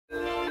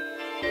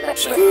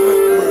Motorsport,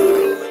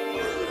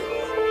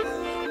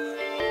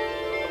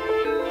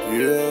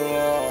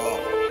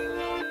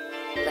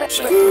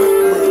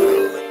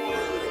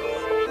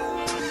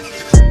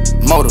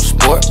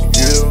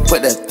 put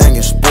that thing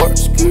in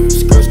sports.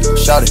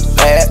 Shout it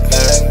bad,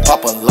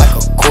 pop it like a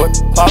court.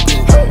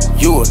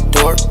 You a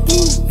dork,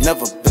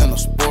 never been a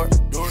sport.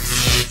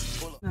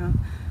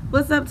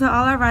 What's up to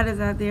all our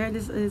riders out there?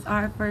 This is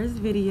our first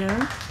video.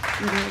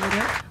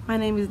 My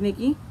name is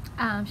Nikki.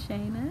 I'm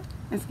SHAINA.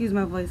 Excuse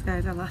my voice,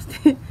 guys. I lost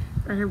it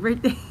for her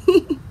birthday.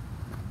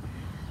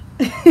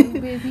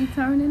 Busy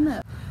turning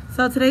up.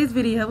 So today's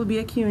video will be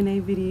a Q&A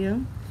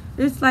video.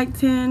 There's like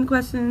 10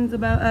 questions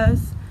about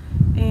us,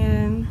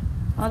 and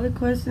all the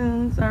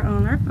questions are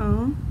on our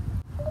phone.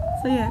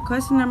 So yeah,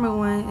 question number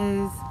 1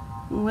 is,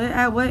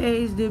 at what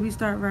age did we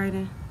start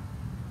riding?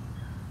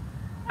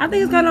 I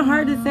think it's kind of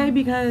hard to say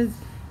because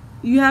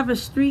you have a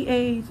street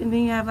age and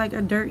then you have like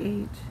a dirt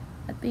age.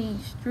 I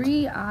think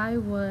street, I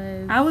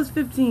was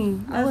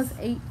 15. I was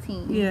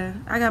 18. Yeah,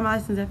 I got my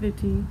license at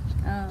 15.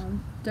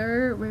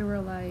 Dirt, we were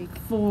like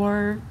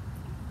 4.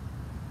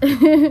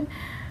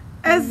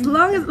 As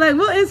long as, like,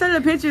 we'll insert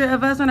a picture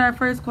of us on our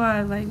first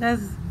quad. Like,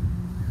 that's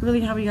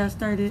really how we got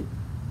started.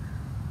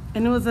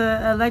 And it was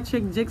a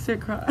electric Gixxer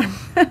cross.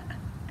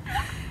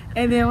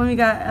 And then when we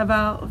got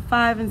about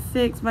 5 and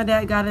 6, my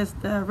dad got us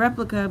the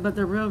replica, but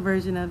the real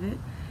version of it.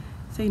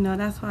 So, you know,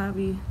 that's why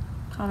we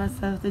call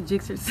ourselves the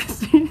Gixxer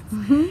Sisters.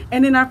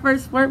 And then our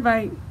first sport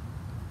bike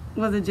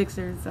was a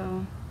Gixxer,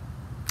 so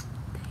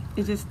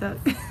it just stuck.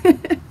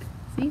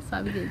 See,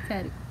 so we get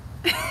tatted.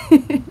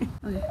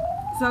 Okay.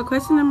 So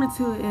question number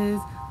 2 is,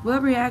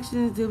 what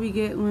reactions do we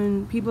get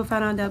when people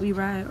find out that we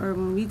ride, or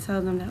when we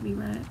tell them that we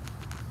ride?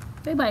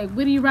 They like,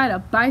 what do you ride, a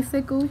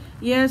bicycle?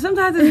 Yeah,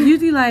 sometimes it's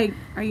usually like,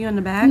 are you on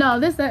the back? No,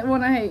 that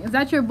one I hate. Is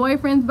that your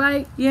boyfriend's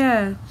bike?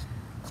 Yeah.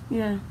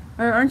 Yeah.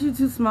 Or aren't you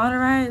too small to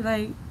ride?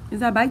 Like, is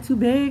that bike too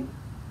big?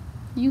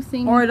 You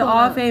seen Or the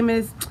all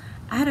famous,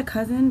 I had a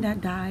cousin that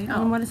died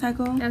on a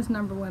motorcycle. That's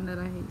number 1 that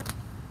I hate.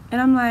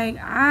 And I'm like,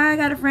 I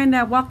got a friend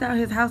that walked out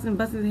his house and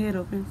busted his head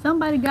open.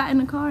 Somebody got in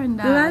the car and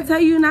died. Did I tell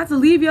you not to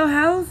leave your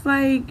house?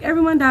 Like,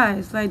 everyone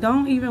dies. Like,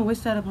 don't even wish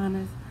that upon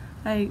us.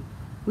 Like,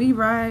 we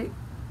ride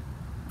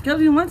because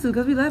we want to,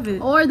 because we love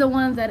it. Or the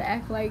ones that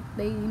act like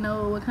they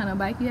know what kind of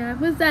bike you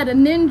have. What's that, a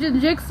Ninja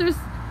Gixxer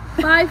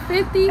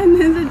 550? And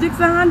then the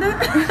Gixxer Honda?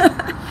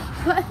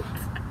 What?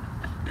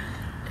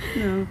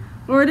 No.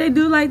 Or they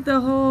do like the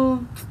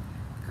whole,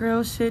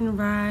 girls shouldn't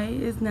ride,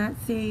 it's not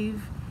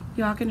safe,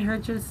 y'all can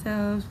hurt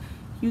yourselves,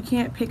 you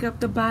can't pick up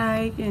the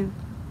bike. And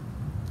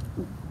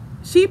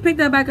she picked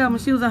that bike up when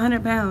she was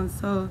 100 pounds.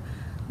 So,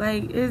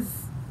 like,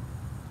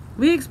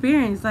 we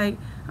experienced, like,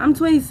 I'm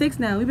 26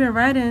 now. We've been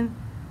riding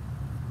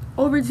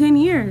over 10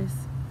 years.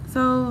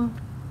 So,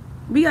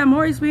 we got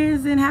more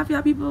experience than half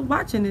y'all people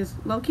watching this,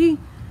 low-key.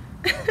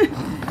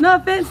 No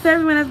offense to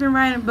everyone that's been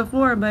riding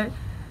before, but,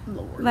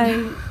 Lord.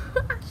 like...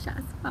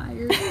 Shots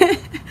fired.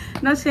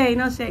 No shade,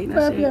 no shade, no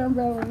Put shade. your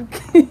umbrella.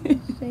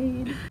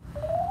 Shade.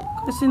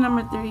 Question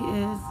number 3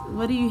 is,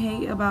 what do you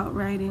hate about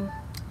riding?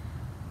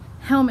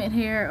 Helmet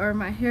hair, or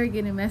my hair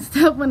getting messed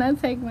up when I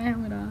take my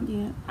helmet off.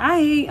 Yeah,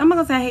 I'm not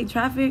gonna say I hate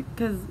traffic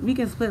because we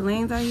can split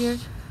lanes out here,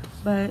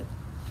 but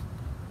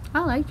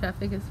I like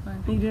traffic, it's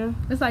fun. you do?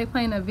 It's like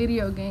playing a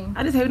video game.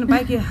 I just hate when the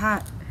bike get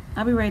hot.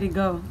 I'll be ready to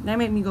go. That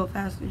make me go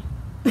faster.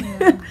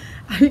 Yeah.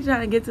 I be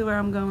trying to get to where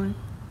I'm going.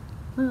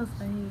 What else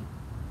I hate?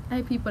 I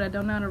hate people that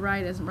don't know how to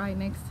ride that's right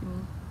next to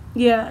me.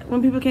 Yeah,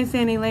 when people can't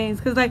stay in their lanes.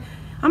 Because, like,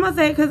 I'm going to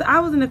say, because I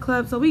was in the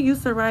club, so we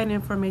used to riding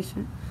in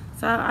formation.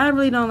 So I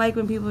really don't like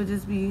when people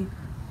just be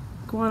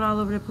going all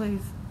over the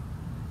place.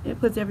 It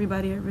puts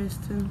everybody at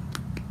risk, too.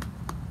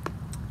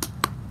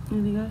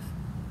 Anything else?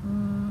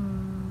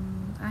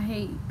 I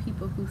hate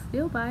people who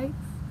steal bikes.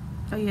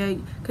 Oh, yeah.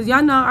 Because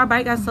y'all know our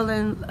bike got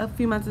stolen a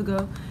few months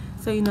ago.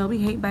 So, you know, we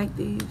hate bike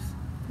thieves.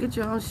 Get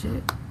your own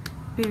shit.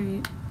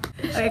 Period.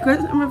 Okay,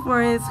 question number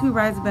 4 is, who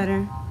rides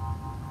better?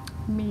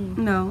 Me.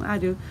 No, I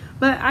do.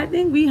 But I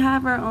think we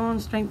have our own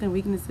strengths and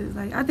weaknesses.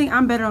 Like, I think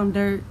I'm better on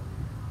dirt,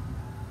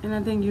 and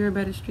I think you're a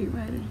better street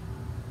rider.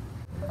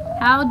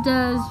 How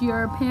does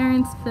your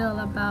parents feel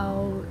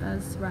about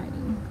us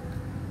riding?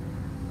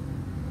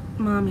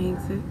 Mom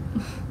hates it.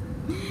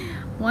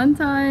 One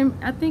time,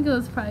 I think it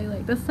was probably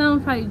like, the sun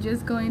was probably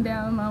just going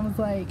down. Mom was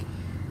like,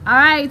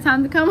 alright,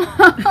 time to come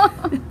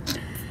home.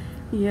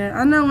 Yeah,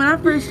 I know when I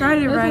first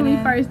started riding. When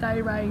we first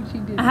started riding, she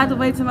did. I had to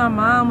wait till my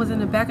mom was in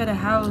the back of the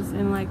house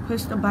and like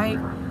push the bike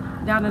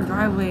down the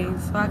driveway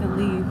so I could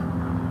leave.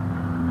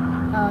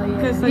 Oh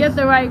yeah. So you have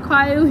to ride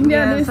quietly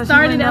down and so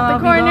started at the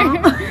corner.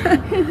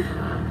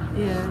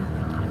 Yeah.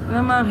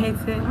 My mom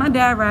hates it. My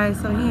dad rides,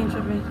 so he ain't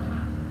tripping.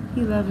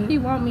 He loves it. He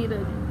want me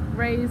to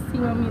race. He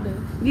want me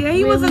to. Yeah,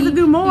 he wants us to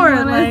do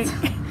more. Like,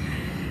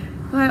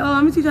 oh,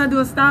 let me teach you how to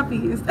do a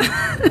stoppie.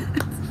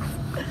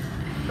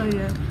 So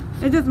yeah.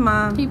 It's just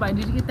mom. He like,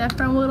 did you get that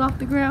front wheel off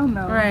the ground?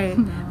 No. Right.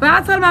 No. But I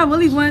told him about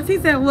Willie once. He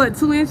said, what,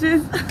 2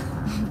 inches?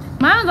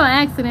 Mine was on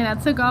accident. I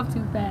took off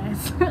too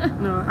fast.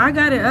 No, I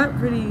got it up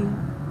pretty.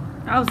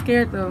 I was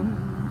scared though.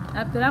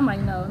 After that, I'm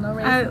like, no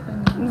racing for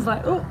me. I was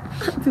like, oh,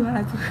 too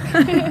high, too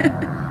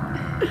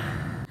high.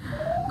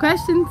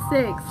 Question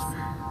 6.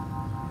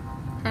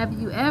 Have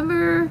you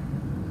ever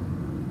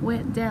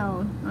went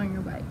down on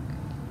your bike?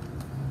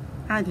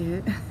 I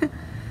did.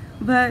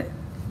 But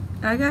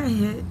I got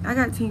hit. I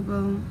got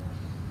T-boned.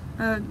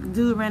 A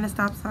dude ran a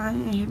stop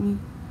sign and hit me.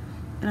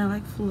 And I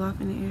like flew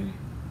off in the air.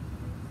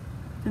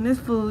 And this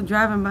fool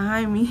driving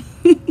behind me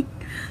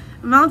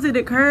mounted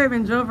the curb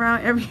and drove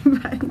around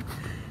everybody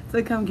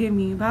to come get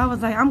me. But I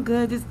was like, I'm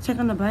good, just check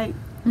on the bike.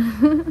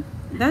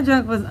 That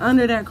junk was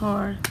under that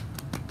car.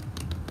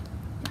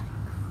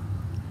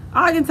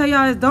 All I can tell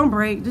y'all is don't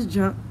brake, just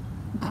jump.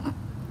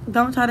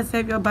 Don't try to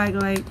save your bike,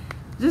 like,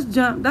 just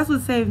jump. That's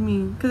what saved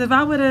me. Because if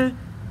I would have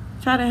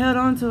tried to hold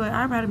on to it,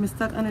 I'd probably been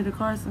stuck under the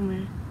car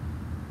somewhere.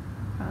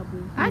 Probably.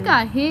 Yeah. I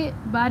got hit,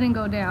 but I didn't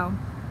go down.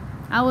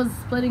 I was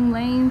splitting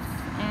lanes,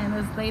 and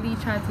this lady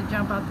tried to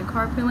jump out the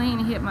carpet lane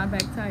and hit my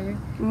back tire.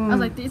 I was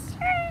like, this,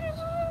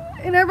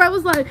 and everybody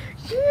was like,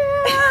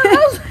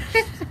 yeah.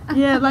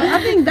 Yeah, like,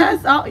 I think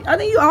that's all. I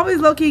think you always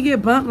low-key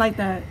get bumped like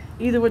that.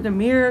 Either with the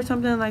mirror or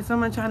something, like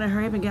someone trying to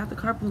hurry up and get out the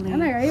carpool lane.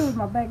 And I hit with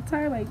my back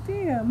tire, like,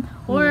 damn.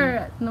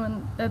 Or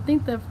when I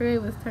think the freeway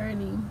was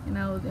turning, and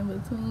I was in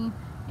between,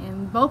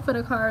 and both of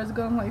the cars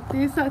going like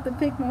this, so I had to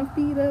pick my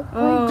feet up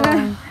like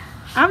that.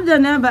 I've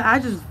done that, but I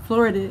just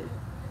floored it.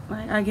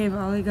 Like, I gave it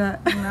all I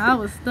got. No, I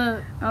was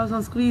stuck. I was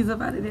gonna squeeze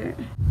up out of there.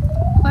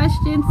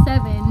 Question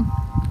 7.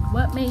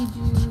 What made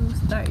you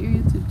start your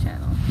YouTube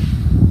channel?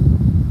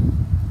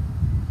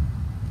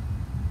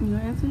 You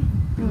want to answer?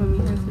 You want me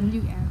to answer?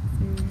 You answer.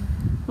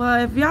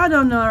 Well, if y'all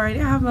don't know already,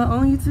 I have my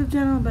own YouTube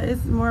channel, but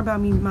it's more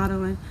about me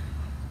modeling.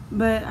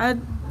 But I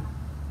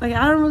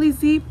don't really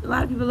see a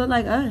lot of people look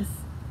like us,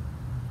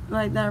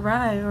 like that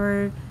ride,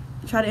 or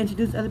try to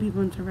introduce other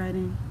people into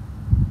riding.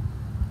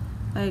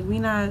 Like, we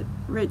not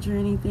rich or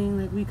anything.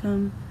 Like, we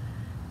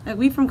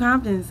from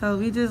Compton, so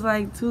we just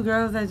like two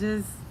girls that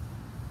just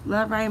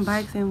love riding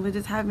bikes, and we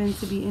just happen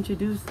to be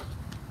introduced.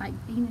 Like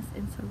Venus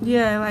and Serena.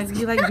 Yeah, like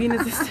you like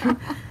Venus and Serena.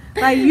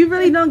 Like, you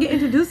really don't get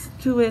introduced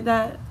to it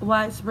that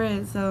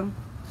widespread, so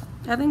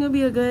I think it'll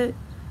be a good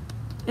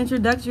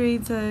introductory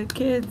to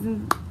kids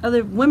and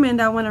other women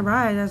that want to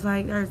ride that's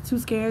like are too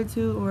scared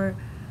to or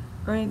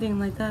anything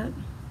like that.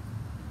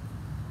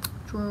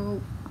 True.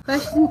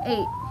 Question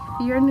 8.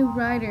 If you're a new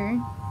rider,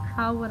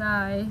 how would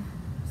I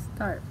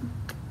start?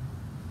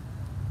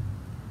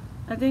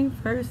 I think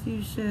first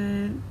you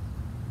should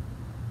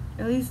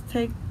at least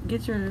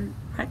get your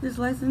practice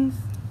license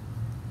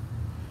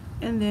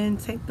and then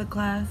take the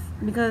class,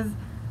 because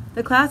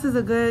the class is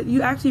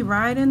you actually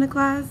ride in the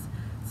class,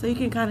 so you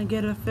can kind of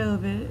get a feel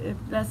of it if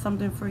that's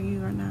something for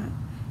you or not,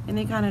 and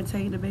they kind of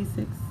tell you the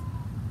basics.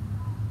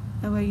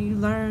 That way you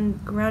learn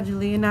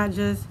gradually and not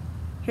just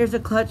here's a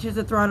clutch, here's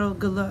a throttle,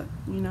 good luck,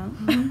 you know.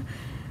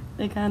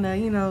 They kind of,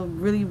 you know,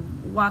 really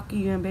walk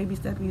you and baby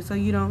step you so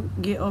you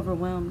don't get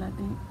overwhelmed, I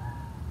think.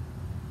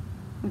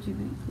 What you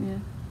think? Yeah.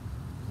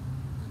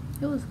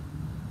 It was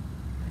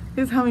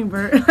It's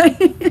hummingbird.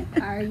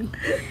 sorry.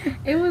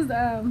 It was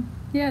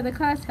yeah, the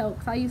class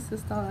helps. I used to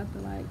stall at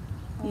the light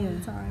all the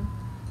time.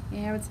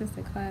 And ever since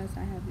the class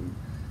I haven't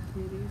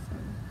really, so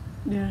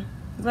yeah.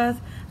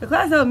 The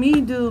class helped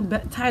me do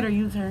tighter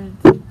U-turns.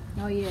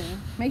 oh yeah.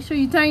 Make sure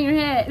you turn your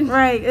head.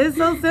 Right. It's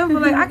so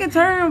simple. Like, I could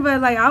turn, but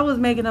like I was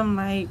making them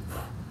like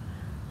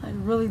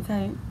really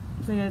tight.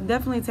 So yeah,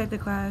 definitely take the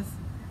class.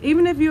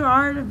 Even if you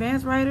are an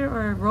advanced rider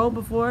or rode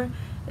before,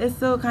 it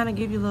still kind of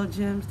give you little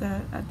gems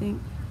that I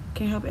think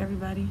can help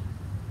everybody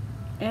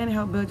and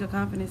help build your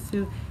confidence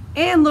too,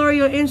 and lower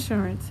your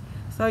insurance.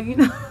 So, you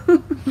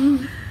know,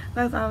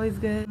 that's always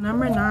good.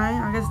 Number 9,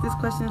 I guess this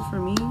question is for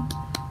me,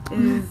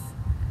 is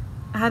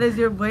how does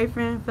your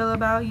boyfriend feel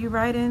about you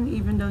riding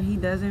even though he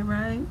doesn't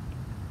ride?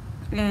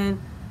 And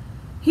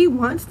he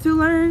wants to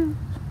learn.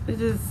 It's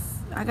just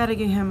I gotta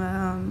get him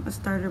a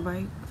starter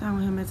bike. I don't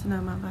want him messing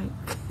up my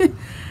bike.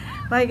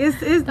 Like, it's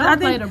Don't I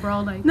play think the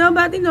bro like no,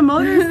 but I think the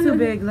motor is too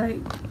big. Like,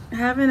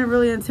 having a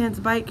really intense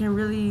bike can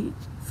really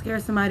scare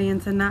somebody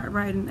into not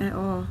riding at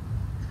all.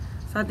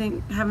 So I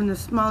think having a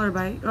smaller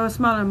bike or a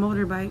smaller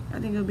motor bike,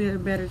 I think it'll be a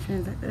better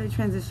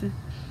transition.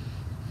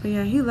 But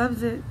yeah, he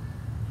loves it.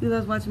 He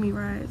loves watching me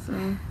ride.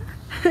 So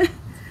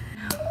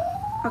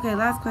okay,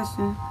 last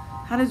question.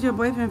 How does your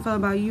boyfriend feel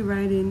about you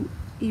riding,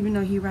 even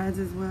though he rides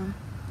as well?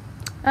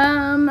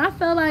 I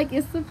feel like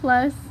it's a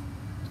plus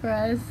for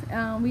us.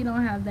 We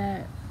don't have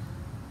that.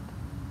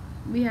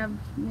 We have,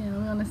 you know,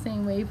 we're on the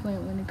same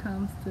wavelength when it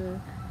comes to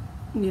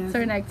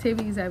certain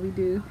activities that we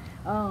do.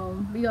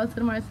 We go to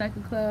the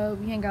motorcycle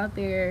club, we hang out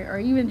there, or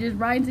even just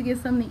riding to get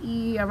something to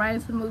eat or riding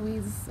to the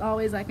movies. It's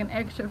always like an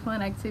extra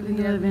fun activity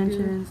that adventure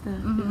we do. and stuff.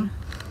 Mm-hmm.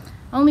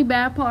 Only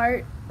bad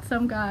part,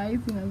 some guys,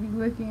 you know, be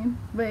looking,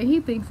 but he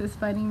thinks it's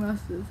funny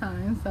most of the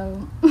time,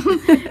 so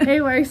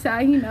it works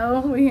out, you know,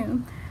 with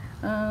him.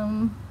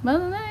 But other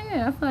than that,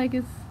 yeah, I feel like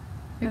it's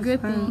a good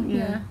fun, thing.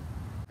 Yeah.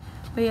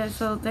 But yeah,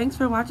 so thanks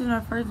for watching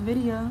our first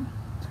video.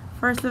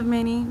 First of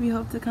many. We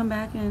hope to come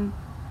back and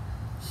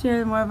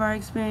share more of our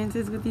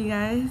experiences with you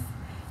guys.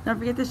 Don't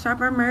forget to shop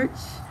our merch.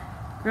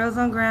 girls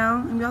on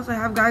ground, and we also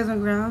have guys on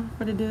ground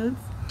for the dudes.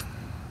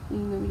 You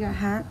know, we got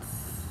hats,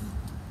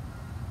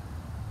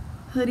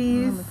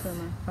 hoodies,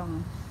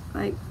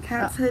 like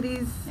hats,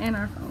 hoodies, and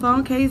our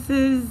phone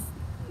cases,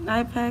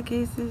 iPad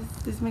cases.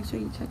 Just make sure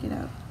you check it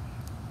out.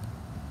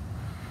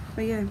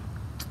 But yeah,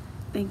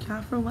 thank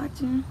y'all for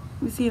watching.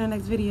 We'll see you in the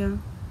next video.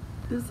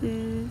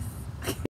 Deuces.